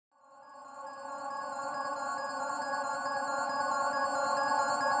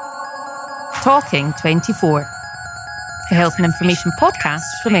Talking 24, a health and information podcast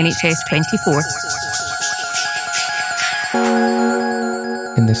from NHS 24.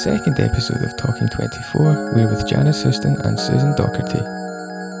 In the second episode of Talking 24, we're with Janice Houston and Susan Docherty.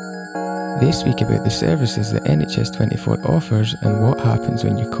 They speak about the services that NHS 24 offers and what happens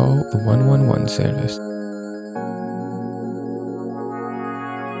when you call the 111 service.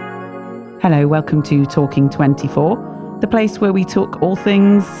 Hello, welcome to Talking 24, the place where we talk all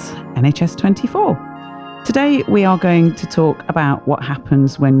things NHS 24. Today we are going to talk about what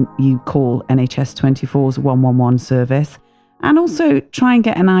happens when you call NHS 24's 111 service, and also try and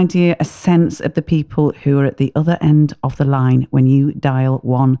get an idea, a sense of the people who are at the other end of the line when you dial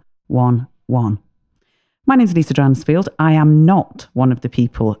 111. My name is Lisa Dransfield. I am not one of the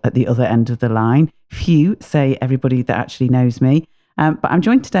people at the other end of the line. Few, say everybody that actually knows me. But I'm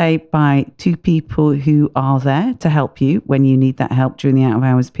joined today by two people who are there to help you when you need that help during the out of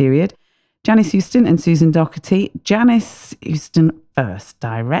hours period. Janice Houston and Susan Docherty. Janice Houston first,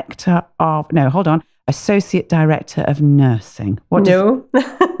 Associate Director of Nursing.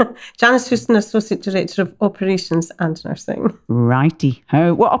 Janice Houston, Associate Director of Operations and Nursing. Righty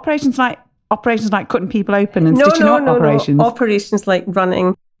ho. What operations like cutting people open and stitching up operations? No. Operations like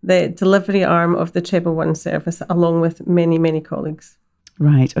running the delivery arm of the Treble 1 service, along with many, many colleagues.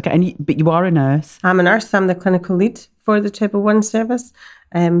 Right, okay. But you are a nurse. I'm a nurse. I'm the clinical lead for the Treble 1 service.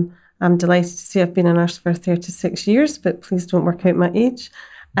 I'm delighted to say I've been a nurse for 36 years, but please don't work out my age.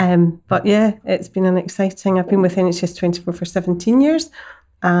 But yeah, it's been an exciting... I've been with NHS 24 for 17 years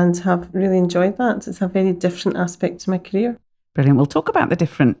and have really enjoyed that. It's a very different aspect to my career. Brilliant. We'll talk about the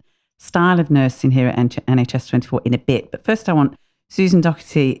different style of nursing here at NHS 24 in a bit. But first I want Susan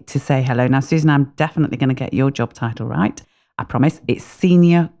Docherty to say hello. Now, Susan, I'm definitely going to get your job title right. I promise. It's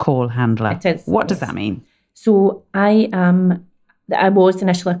Senior Call Handler. It is. What does that mean? So I was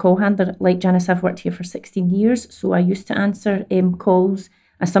initially a call handler. Like Janice, I've worked here for 16 years. So I used to answer calls.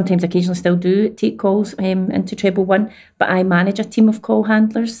 I sometimes occasionally still do take calls into Treble 1. But I manage a team of call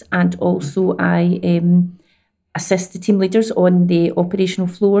handlers, and also I assist the team leaders on the operational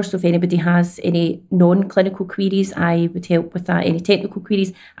floor. So if anybody has any non-clinical queries, I would help with that. Any technical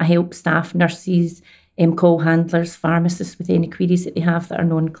queries, I help staff, nurses, call handlers, pharmacists with any queries that they have that are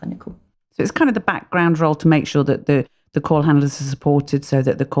non-clinical. So it's kind of the background role to make sure that the call handlers are supported so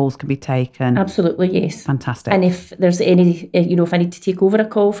that the calls can be taken. Absolutely, yes. Fantastic. And if there's any, if I need to take over a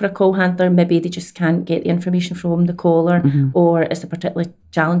call for a call handler, maybe they just can't get the information from the caller, or it's a particularly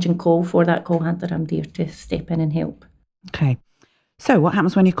challenging call for that call handler, I'm there to step in and help. Okay. So what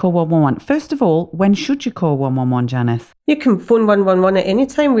happens when you call 111? First of all, when should you call 111, Janice? You can phone 111 at any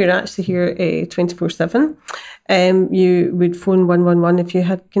time. We're actually here 24/7. You would phone 111 if you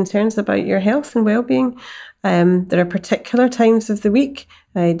had concerns about your health and well-being. There are particular times of the week,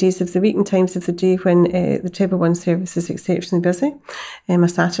 days of the week and times of the day when the Treble 1 service is exceptionally busy. A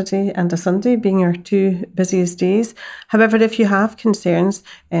Saturday and a Sunday being our two busiest days. However, if you have concerns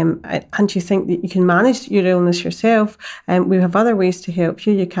and you think that you can manage your illness yourself, we have other ways to help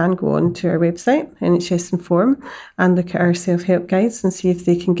you. You can go on to our website, NHS Inform, and look at our self-help guides and see if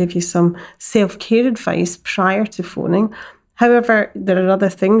they can give you some self-care advice prior to phoning. However, there are other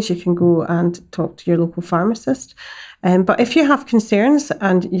things. You can go and talk to your local pharmacist. But if you have concerns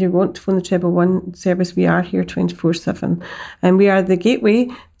and you want to phone the Treble 1 service, we are here 24/7. And we are the gateway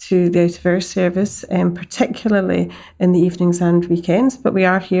to the out-of-hours service, particularly in the evenings and weekends. But we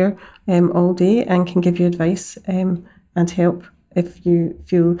are here all day and can give you advice and help if you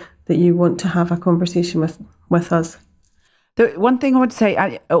feel that you want to have a conversation with us. The one thing I would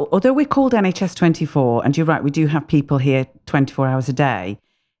say, although we're called NHS 24, and you're right, we do have people here 24 hours a day,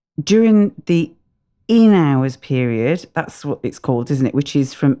 during the in-hours period, that's what it's called, isn't it, which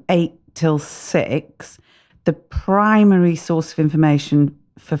is from 8 till 6, the primary source of information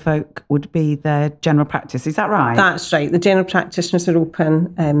for folk would be their general practice. Is that right? That's right. The general practitioners are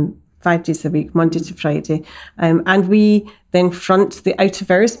open 5 days a week, Monday to Friday. And we then front the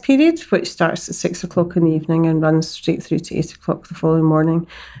out-of-hours period, which starts at 6 o'clock in the evening and runs straight through to 8 o'clock the following morning.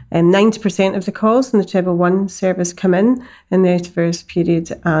 90% of the calls in the Treble 1 service come in the out-of-hours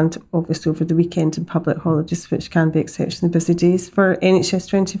period, and obviously over the weekend and public holidays, which can be exceptionally busy days for NHS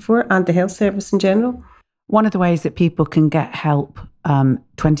 24 and the health service in general. One of the ways that people can get help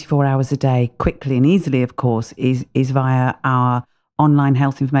 24 hours a day, quickly and easily, of course, is via our online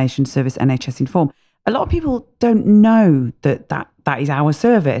health information service, NHS Inform. A lot of people don't know that is our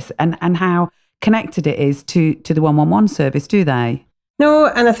service and how connected it is to the 111 service, do they? No,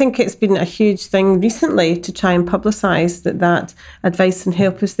 and I think it's been a huge thing recently to try and publicise that advice and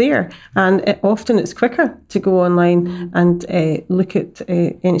help is there. And often it's quicker to go online and look at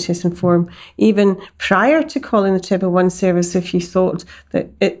NHS Inform, even prior to calling the 111 service. If you thought that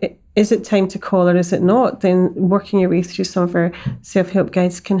is it time to call or is it not, then working your way through some of our self-help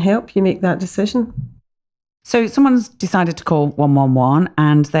guides can help you make that decision. So someone's decided to call 111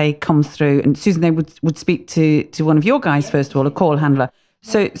 and they come through, and Susan, they would speak to one of your guys first of all, a call handler.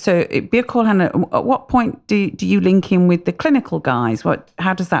 So it'd be a call handler. At what point do you link in with the clinical guys?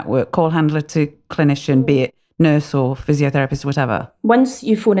 How does that work? Call handler to clinician, be it nurse or physiotherapist or whatever? Once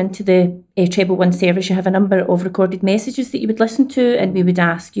you phone into the 111 service, you have a number of recorded messages that you would listen to, and we would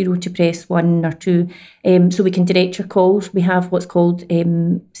ask you to press 1 or 2 so we can direct your calls. We have what's called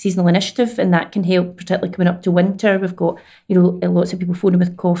seasonal initiative, and that can help, particularly coming up to winter. We've got lots of people phoning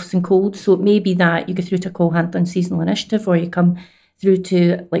with coughs and colds, so it may be that you go through to a call handler on seasonal initiative, or you come through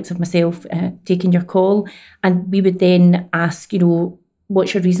to likes of myself taking your call, and we would then ask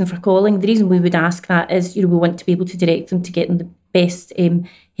what's your reason for calling? The reason we would ask that is, we want to be able to direct them to get them the best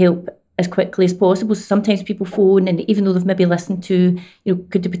help as quickly as possible. So sometimes people phone, and even though they've maybe listened to,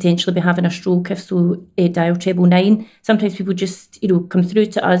 could they potentially be having a stroke? If so, dial 999. Sometimes people just, come through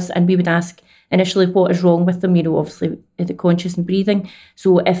to us, and we would ask initially what is wrong with them, obviously the conscious and breathing.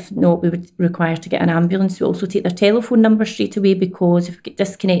 So if not, we would require to get an ambulance. We also take their telephone number straight away, because if we get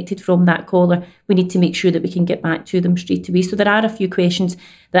disconnected from that caller, we need to make sure that we can get back to them straight away. So there are a few questions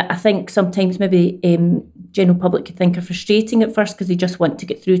that I think sometimes maybe general public could think are frustrating at first, because they just want to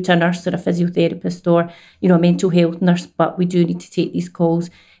get through to a nurse or a physiotherapist or, a mental health nurse. But we do need to take these calls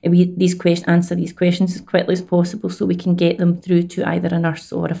and answer these questions as quickly as possible, so we can get them through to either a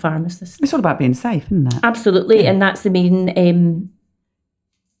nurse or a pharmacist. It's all about being safe, isn't it? Absolutely, yeah. And that's the main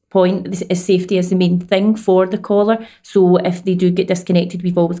point. Safety is the main thing for the caller. So if they do get disconnected,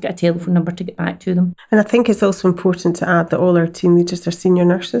 we've always got a telephone number to get back to them. And I think it's also important to add that all our team leaders are senior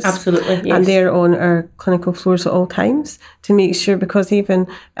nurses. Absolutely, yes. And they're on our clinical floors at all times to make sure, because even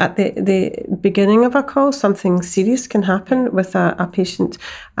at the beginning of a call, something serious can happen with a patient,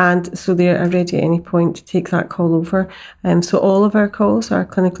 and so they're ready at any point to take that call over. So all of our calls are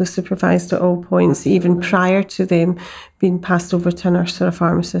clinically supervised at all points, even prior to them being passed over to a nurse or a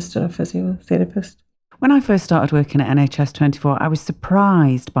pharmacist or a physiotherapist. When I first started working at NHS 24, I was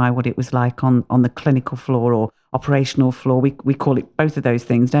surprised by what it was like on the clinical floor or operational floor. We call it both of those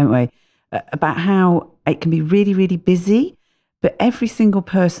things, don't we? About how it can be really, really busy, but every single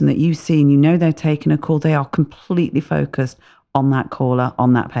person that you see and they're taking a call, they are completely focused on that caller,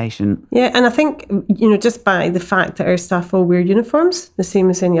 on that patient. Yeah, and I think, just by the fact that our staff all wear uniforms, the same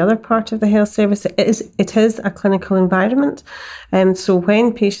as any other part of the health service, it is a clinical environment. So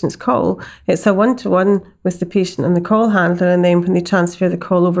when patients call, it's a one-to-one with the patient and the call handler, and then when they transfer the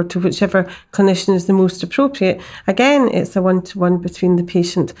call over to whichever clinician is the most appropriate, again, it's a one-to-one between the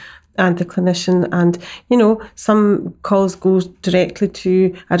patient and the clinician. And, some calls go directly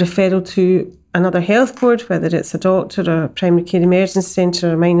to a referral to another health board, whether it's a doctor or a primary care emergency centre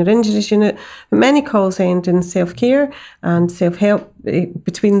or a minor injuries unit. But many calls end in self-care and self-help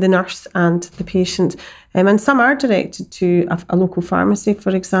between the nurse and the patient. And some are directed to a local pharmacy,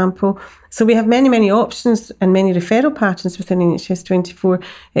 for example. So we have many, many options and many referral patterns within NHS 24.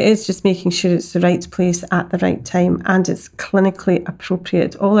 It is just making sure it's the right place at the right time and it's clinically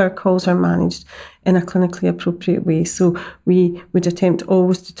appropriate. All our calls are managed in a clinically appropriate way. So we would attempt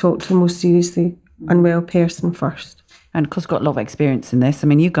always to talk to the most seriously unwell person first. And of course, got a lot of experience in this. I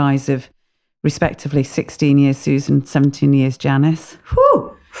mean, you guys have respectively 16 years, Susan, 17 years, Janice.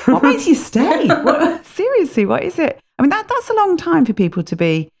 Whew! What makes you stay? Seriously, what is it? I mean, that's a long time for people to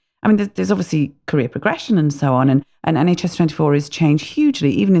be. I mean, there's obviously career progression and so on, and NHS 24 has changed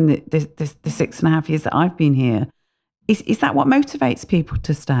hugely, even in the 6.5 years that I've been here. Is that what motivates people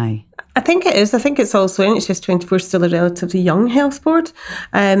to stay? I think it is. I think it's also NHS 24 is still a relatively young health board,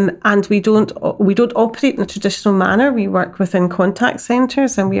 and we don't operate in a traditional manner. We work within contact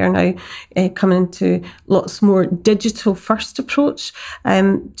centres, and we are now coming into lots more digital first approach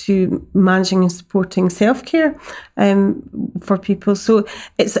to managing and supporting self-care for people. So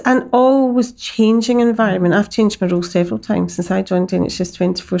it's an always changing environment. I've changed my role several times since I joined NHS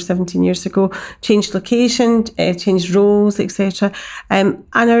 24 17 years ago. Changed location, changed roles, etc. And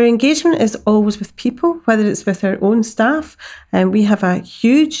our engagement engagement is always with people, whether it's with our own staff. And we have a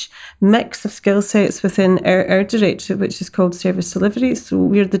huge mix of skill sets within our directorate, which is called service delivery. So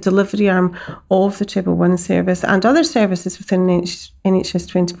we're the delivery arm of the 111 service and other services within NHS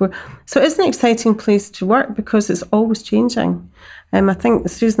 24. So it's an exciting place to work because it's always changing. I think,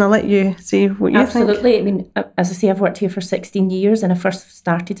 Susan, I'll let you say what you think. Absolutely. I mean, as I say, I've worked here for 16 years and I first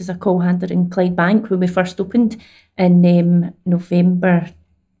started as a call handler in Clydebank when we first opened in November, I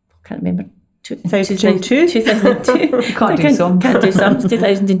can't remember, 2002. 2002. Can't do sums.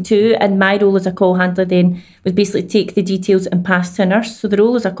 2002. And my role as a call handler then was basically take the details and pass to a nurse. So the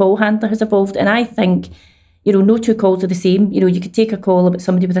role as a call handler has evolved. And I think, no two calls are the same. You could take a call about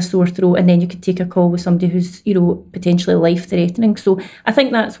somebody with a sore throat and then you could take a call with somebody who's, potentially life-threatening. So I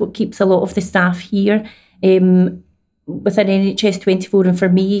think that's what keeps a lot of the staff here within NHS 24. And for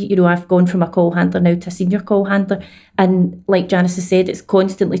me, I've gone from a call handler now to a senior call handler. And like Janice has said, it's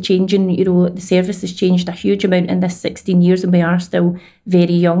constantly changing. The service has changed a huge amount in this 16 years and we are still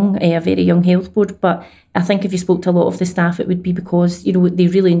very young, a very young health board. But I think if you spoke to a lot of the staff, it would be because, they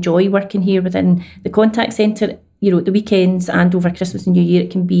really enjoy working here within the contact centre. At the weekends and over Christmas and New Year, it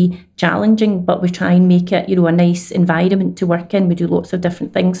can be challenging, but we try and make it, a nice environment to work in. We do lots of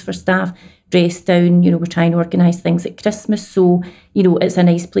different things for staff, dress down, we're trying to organise things at Christmas. So, it's a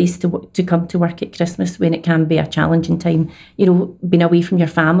nice place to come to work at Christmas when it can be a challenging time, being away from your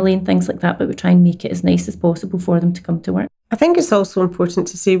family and things like that, but we try and make it as nice as possible for them to come to work. I think it's also important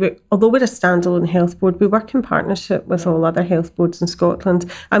to say, although we're a standalone health board, we work in partnership with all other health boards in Scotland,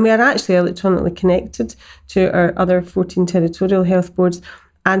 and we are actually electronically connected to our other 14 territorial health boards.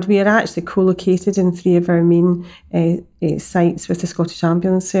 And we are actually co-located in 3 of our main sites with the Scottish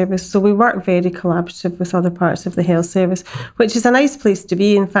Ambulance Service. So we work very collaborative with other parts of the health service, which is a nice place to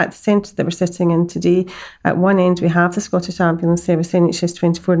be. In fact, the centre that we're sitting in today, at one end we have the Scottish Ambulance Service, NHS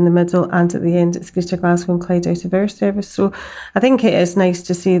 24 in the middle, and at the end it's Greater Glasgow and Clyde out of our service. So I think it is nice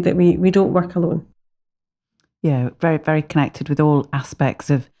to say that we don't work alone. Yeah, very, very connected with all aspects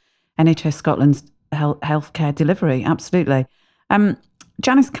of NHS Scotland's healthcare delivery. Absolutely.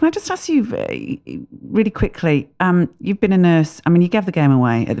 Janice, can I just ask you really quickly, you've been a nurse, you gave the game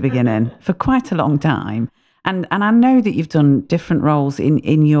away at the beginning for quite a long time. And I know that you've done different roles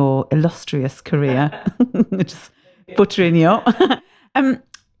in your illustrious career, just buttering you up. In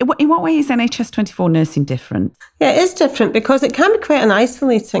what way is NHS 24 nursing different? Yeah, it is different because it can be quite an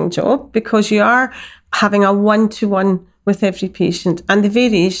isolating job because you are having a one-to-one with every patient, and the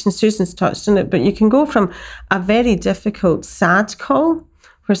variation, Susan's touched on it, but you can go from a very difficult, sad call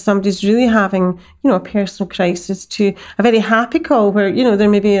where somebody's really having, a personal crisis to a very happy call where, they're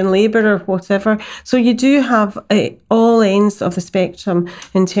maybe in labour or whatever. So you do have all ends of the spectrum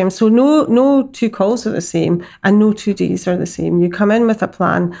in terms. So no 2 calls are the same and no 2 days are the same. You come in with a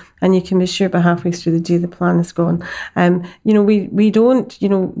plan and you can be sure by halfway through the day the plan is gone. We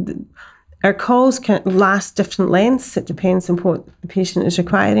don't, our calls can last different lengths. It depends on what the patient is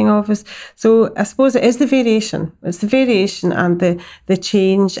requiring of us. So I suppose it is the variation. It's the variation and the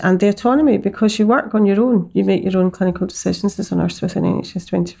change and the autonomy because you work on your own. You make your own clinical decisions as a nurse within NHS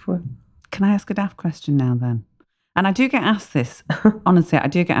 24. Can I ask a daft question now then? And I do get asked this, honestly, I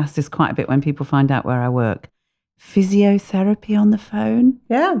do get asked this quite a bit when people find out where I work. Physiotherapy on the phone?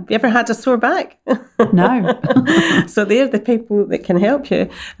 Yeah. You ever had a sore back? No. So they're the people that can help you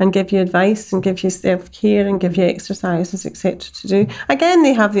and give you advice and give you self-care and give you exercises, etc. to do. Again,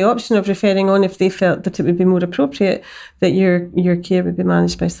 they have the option of referring on if they felt that it would be more appropriate that your care would be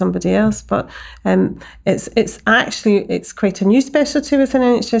managed by somebody else. But it's quite a new specialty within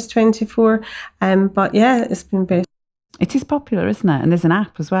NHS 24. But yeah, it's been better. It is popular, isn't it? And there's an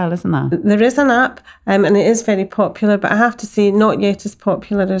app as well, isn't there? There is an app and it is very popular, but I have to say not yet as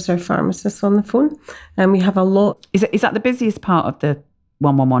popular as our pharmacists on the phone. And we have a lot. Is that the busiest part of the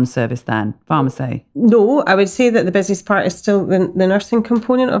 111 service then, pharmacy? No, I would say that the busiest part is still the nursing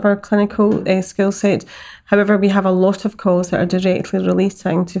component of our clinical skill set. However, we have a lot of calls that are directly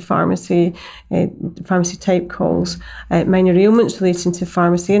relating to pharmacy type calls, minor ailments relating to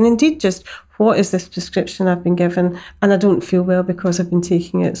pharmacy, and indeed just what is this prescription I've been given and I don't feel well because I've been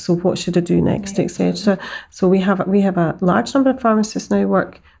taking it, so what should I do next, etc. So we have a large number of pharmacists now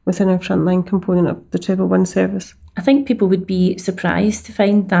work within our frontline component of the 111 service. I think people would be surprised to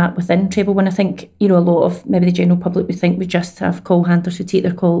find that within 111. I think, a lot of maybe the general public would think we just have call handlers who take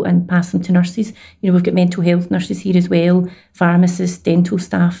their call and pass them to nurses. We've got mental health nurses here as well, pharmacists, dental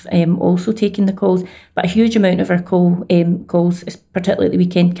staff also taking the calls. But a huge amount of our calls, particularly at the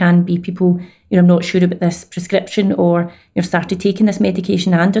weekend, can be people I'm not sure about this prescription, or you've started taking this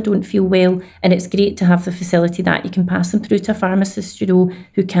medication and I don't feel well. And it's great to have the facility that you can pass them through to a pharmacist, who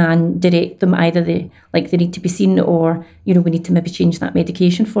can direct them either they need to be seen, or, we need to maybe change that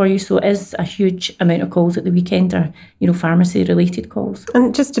medication for you. So it is a huge amount of calls at the weekend are, pharmacy related calls.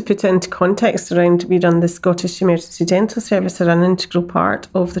 And just to put it into context around, we run the Scottish Emergency Dental Service, are an integral part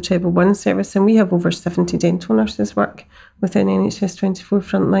of the Treble 1 service, and we have over 70 dental nurses work within NHS 24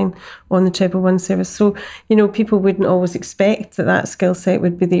 frontline on the Treble 1 service. So, people wouldn't always expect that skill set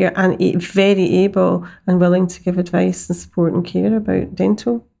would be there, and very able and willing to give advice and support and care about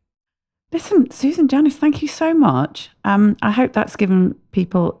dental. Listen, Susan, Janice, thank you so much. I hope that's given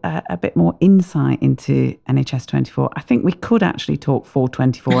people a bit more insight into NHS 24. I think we could actually talk for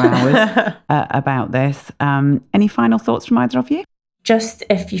 24 hours about this. Any final thoughts from either of you? Just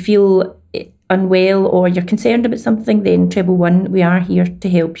if you feel unwell or you're concerned about something, then Treble 1, we are here to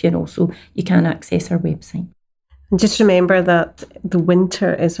help you, and also you can access our website. And just remember that the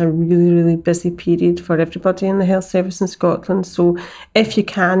winter is a really, really busy period for everybody in the health service in Scotland. So if you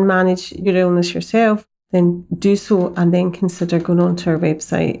can manage your illness yourself, then do so, and then consider going on to our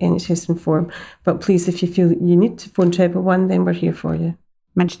website, NHS Inform. But please, if you feel you need to phone Treble 1, then we're here for you.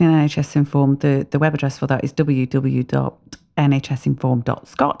 Mentioning NHS Inform, the web address for that is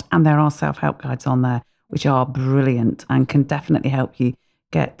www.nhsinform.scot, and there are self-help guides on there, which are brilliant and can definitely help you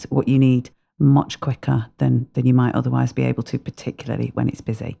get what you need much quicker than you might otherwise be able to, particularly when it's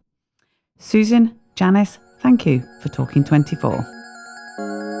busy. Susan, Janice, thank you for Talking 24.